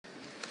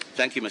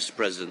Thank you, Mr.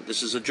 President.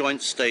 This is a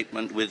joint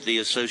statement with the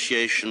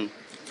Association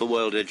for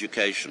World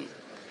Education.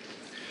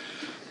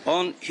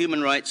 On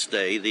Human Rights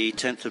Day, the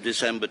 10th of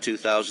December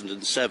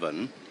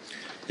 2007,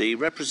 the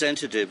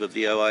representative of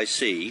the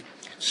OIC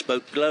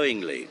spoke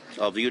glowingly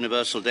of the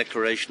Universal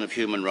Declaration of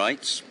Human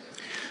Rights,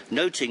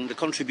 noting the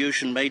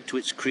contribution made to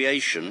its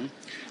creation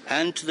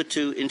and to the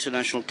two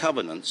international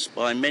covenants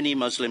by many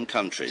Muslim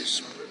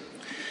countries.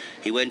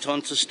 He went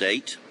on to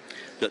state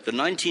that the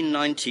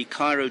 1990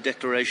 Cairo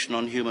Declaration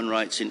on Human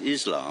Rights in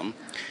Islam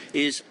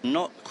is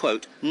not,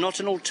 quote, not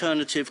an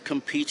alternative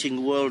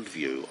competing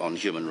worldview on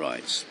human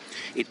rights.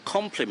 It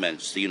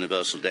complements the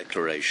Universal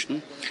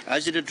Declaration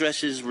as it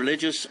addresses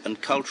religious and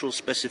cultural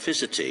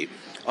specificity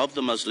of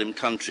the Muslim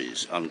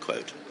countries,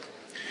 unquote.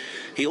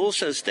 He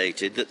also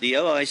stated that the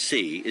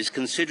OIC is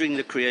considering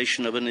the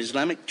creation of an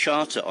Islamic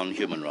Charter on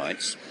human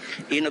rights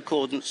in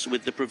accordance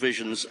with the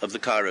provisions of the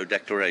Cairo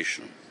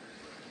Declaration.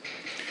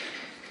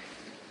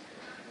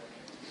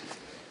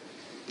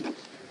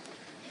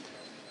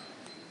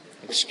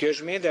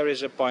 Excuse me, there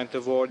is a point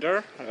of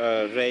order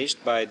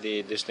raised by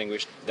the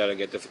distinguished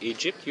delegate of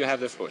Egypt. You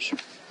have the floor, sir.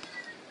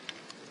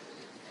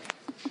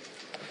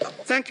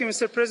 Thank you,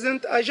 Mr.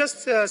 President. I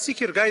just seek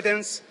your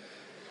guidance.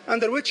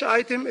 Under which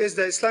item is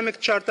the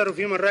Islamic Charter of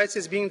Human Rights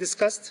is being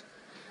discussed?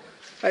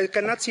 I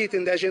cannot see it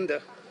in the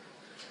agenda.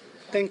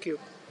 Thank you.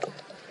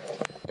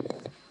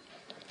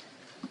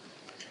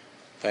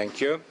 Thank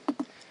you.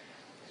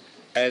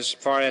 As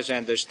far as I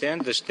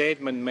understand, the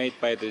statement made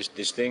by this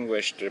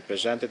distinguished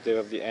representative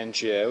of the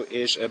NGO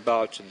is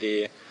about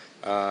the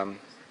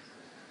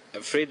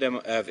freedom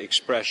of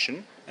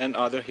expression and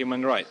other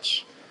human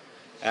rights.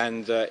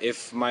 And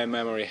if my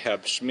memory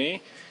helps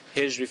me,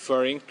 he is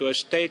referring to a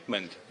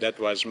statement that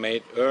was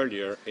made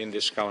earlier in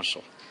this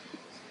Council.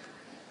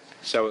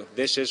 So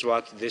this is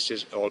what this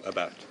is all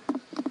about.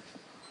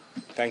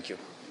 Thank you.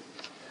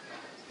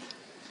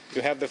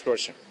 You have the floor,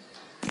 sir.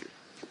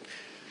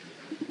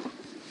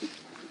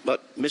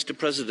 But, Mr.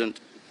 President,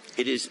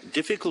 it is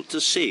difficult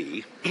to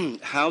see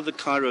how the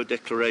Cairo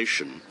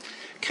Declaration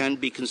can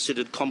be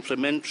considered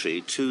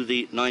complementary to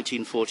the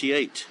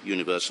 1948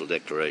 Universal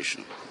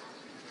Declaration.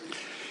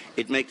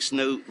 It makes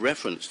no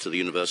reference to the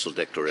Universal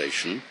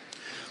Declaration,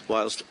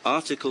 whilst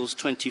Articles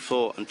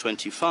 24 and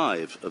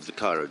 25 of the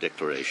Cairo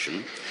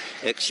Declaration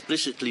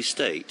explicitly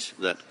state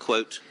that,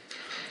 quote,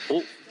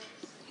 all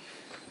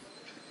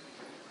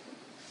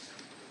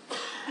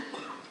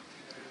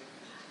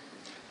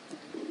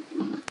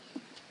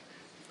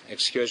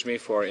Excuse me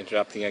for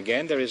interrupting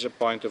again. There is a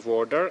point of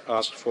order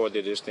asked for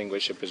the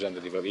distinguished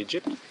representative of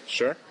Egypt.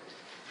 Sir.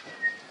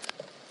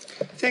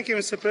 Thank you,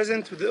 Mr.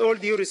 President. With all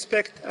due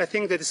respect, I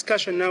think the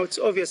discussion now, it's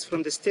obvious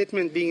from the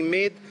statement being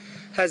made,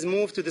 has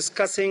moved to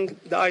discussing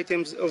the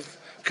items of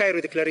Cairo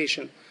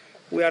Declaration.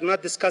 We are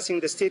not discussing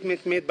the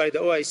statement made by the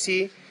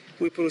OIC.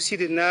 We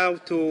proceeded now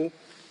to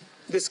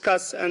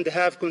discuss and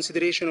have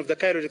consideration of the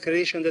Cairo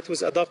Declaration that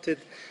was adopted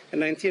in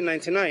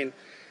 1999.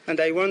 And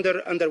I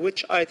wonder under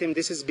which item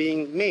this is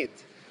being made.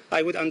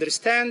 I would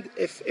understand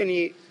if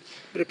any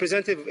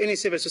representative of any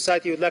civil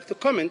society would like to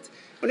comment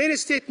on any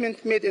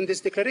statement made in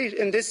this declaration,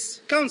 in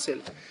this council.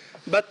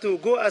 But to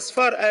go as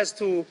far as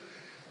to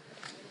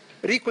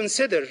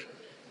reconsider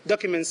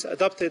documents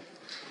adopted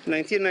in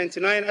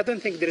 1999, I don't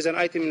think there is an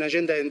item in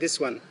agenda in this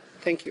one.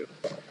 Thank you.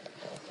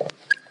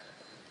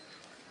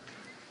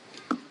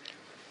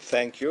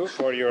 Thank you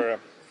for your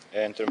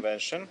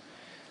intervention.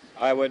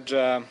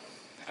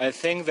 I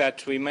think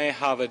that we may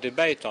have a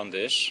debate on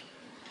this.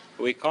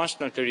 We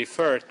constantly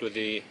refer to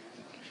the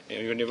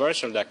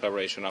Universal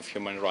Declaration of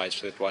Human Rights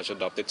that was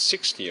adopted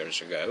 60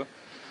 years ago,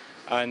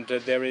 and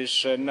there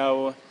is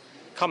no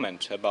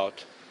comment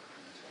about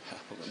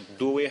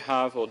do we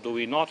have or do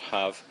we not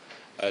have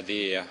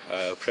the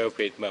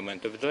appropriate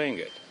moment of doing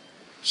it.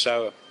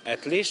 So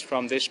at least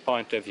from this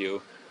point of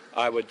view,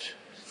 I would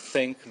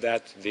think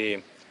that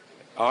the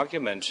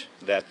argument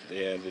that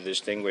the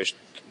distinguished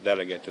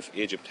delegate of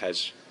Egypt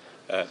has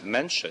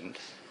mentioned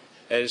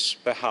is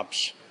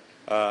perhaps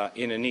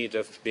in a need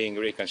of being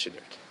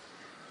reconsidered.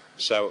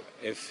 So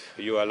if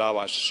you allow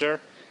us,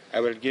 sir, I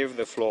will give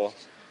the floor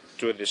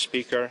to the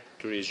Speaker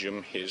to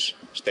resume his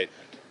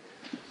statement.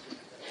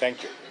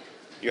 Thank you.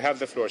 You have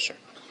the floor, sir.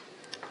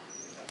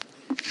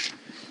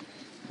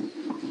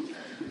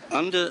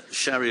 Under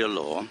Sharia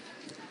law,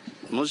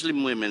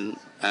 Muslim women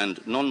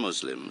and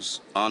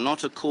non-Muslims are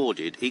not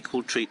accorded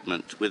equal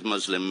treatment with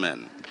Muslim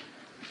men.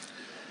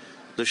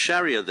 The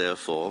Sharia,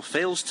 therefore,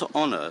 fails to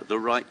honour the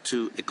right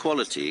to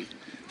equality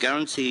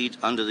guaranteed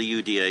under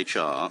the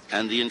UDHR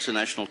and the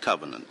international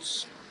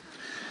covenants,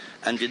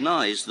 and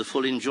denies the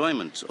full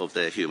enjoyment of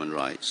their human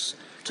rights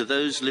to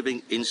those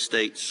living in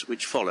states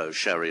which follow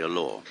Sharia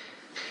law.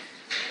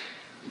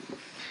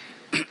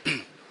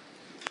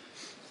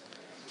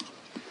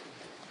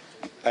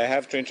 I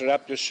have to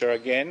interrupt you, sir,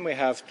 again. We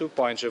have 2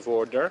 points of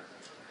order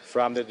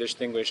from the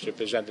distinguished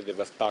representative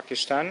of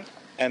Pakistan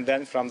and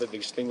then from the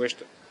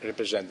distinguished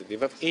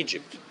representative of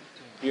Egypt.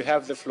 You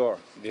have the floor,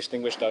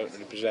 distinguished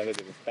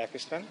representative of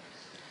Pakistan.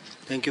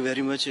 Thank you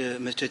very much,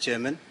 Mr.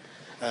 Chairman.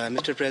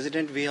 Mr.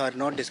 President, we are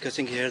not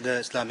discussing here the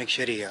Islamic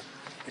Sharia.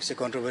 It's a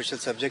controversial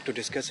subject to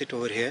discuss it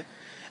over here,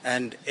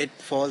 and it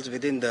falls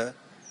within the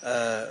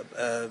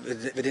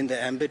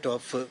ambit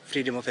of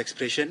freedom of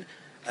expression,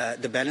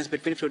 the balance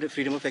between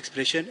freedom of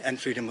expression and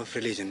freedom of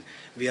religion.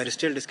 We are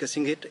still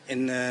discussing it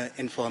in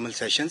informal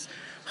sessions.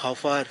 How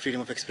far freedom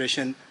of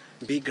expression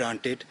be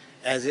granted,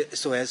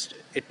 so as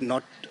it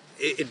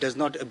does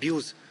not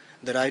abuse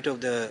the right of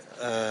the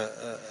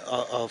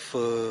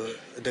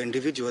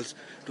individuals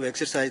to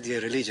exercise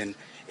their religion.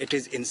 It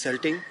is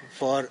insulting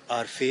for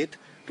our faith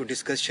to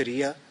discuss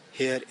Sharia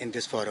here in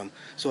this forum.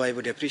 So I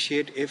would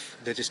appreciate if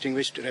the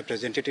distinguished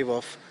representative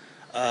of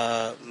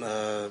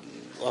an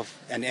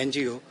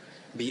NGO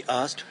be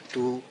asked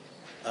to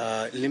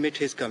limit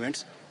his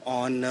comments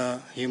on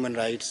human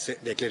rights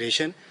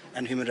declaration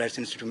and human rights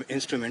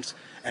instruments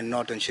and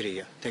not on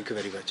Sharia. Thank you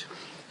very much.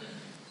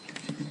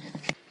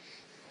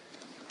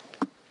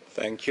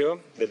 Thank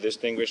you. The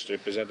distinguished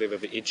representative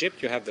of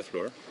Egypt, you have the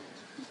floor.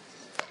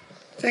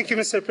 Thank you,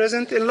 Mr.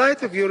 President. In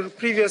light of your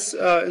previous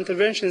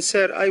intervention,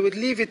 sir, I would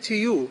leave it to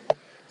you,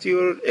 to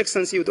Your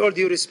Excellency, with all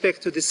due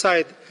respect, to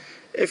decide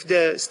if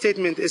the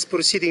statement is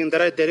proceeding in the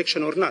right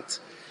direction or not.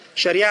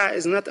 Sharia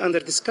is not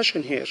under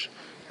discussion here,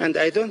 and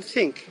I don't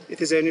think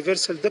it is a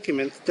universal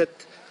document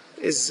that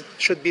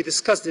should be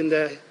discussed in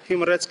the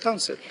Human Rights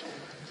Council.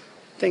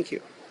 Thank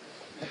you.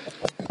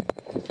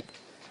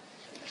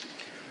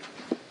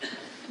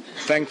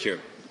 Thank you.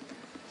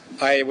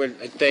 I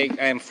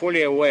am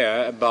fully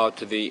aware about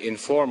the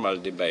informal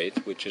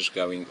debate which is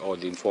going, or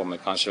the informal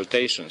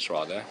consultations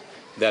rather,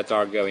 that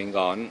are going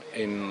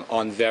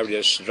on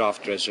various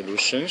draft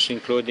resolutions,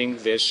 including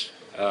this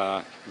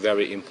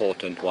very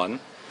important one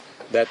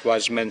that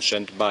was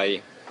mentioned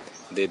by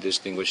the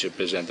distinguished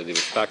representative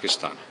of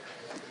Pakistan.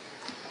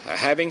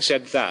 Having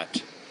said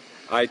that,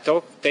 I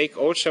take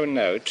also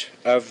note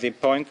of the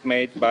point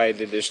made by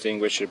the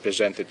distinguished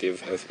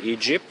representative of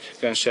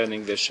Egypt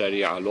concerning the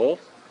Sharia law.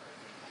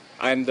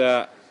 And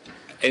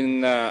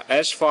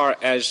as far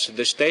as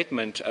the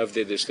statement of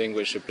the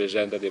distinguished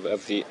representative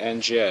of the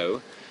NGO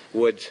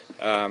would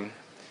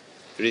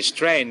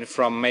restrain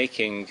from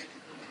making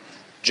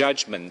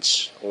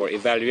judgments or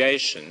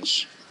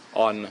evaluations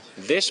on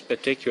this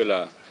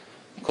particular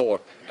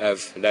corp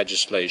of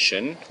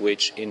legislation,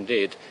 which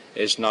indeed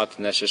is not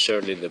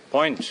necessarily the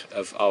point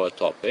of our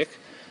topic,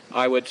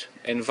 I would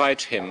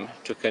invite him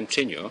to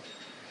continue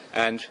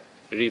and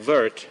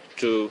revert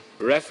to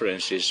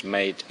references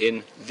made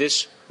in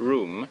this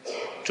room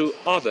to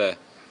other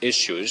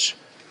issues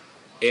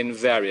in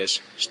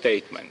various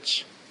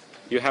statements.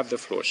 You have the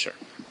floor, sir.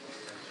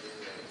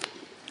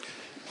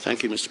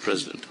 Thank you, Mr.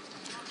 President.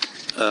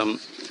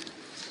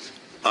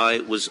 I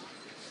was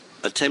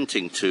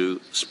attempting to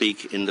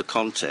speak in the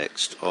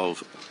context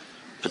of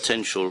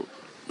potential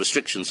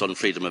restrictions on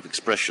freedom of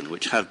expression,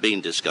 which have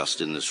been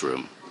discussed in this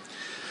room.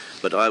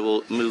 But I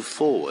will move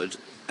forward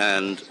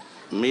and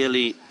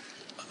merely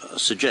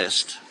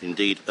suggest,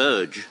 indeed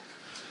urge,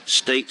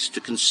 states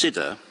to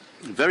consider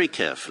very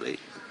carefully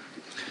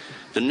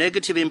the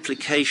negative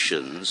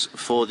implications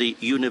for the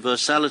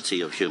universality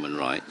of human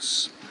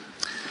rights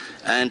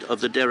and of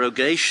the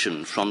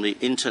derogation from the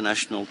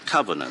international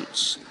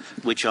covenants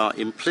which are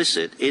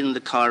implicit in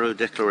the Cairo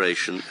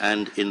Declaration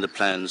and in the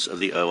plans of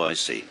the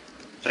OIC.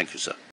 Thank you, sir.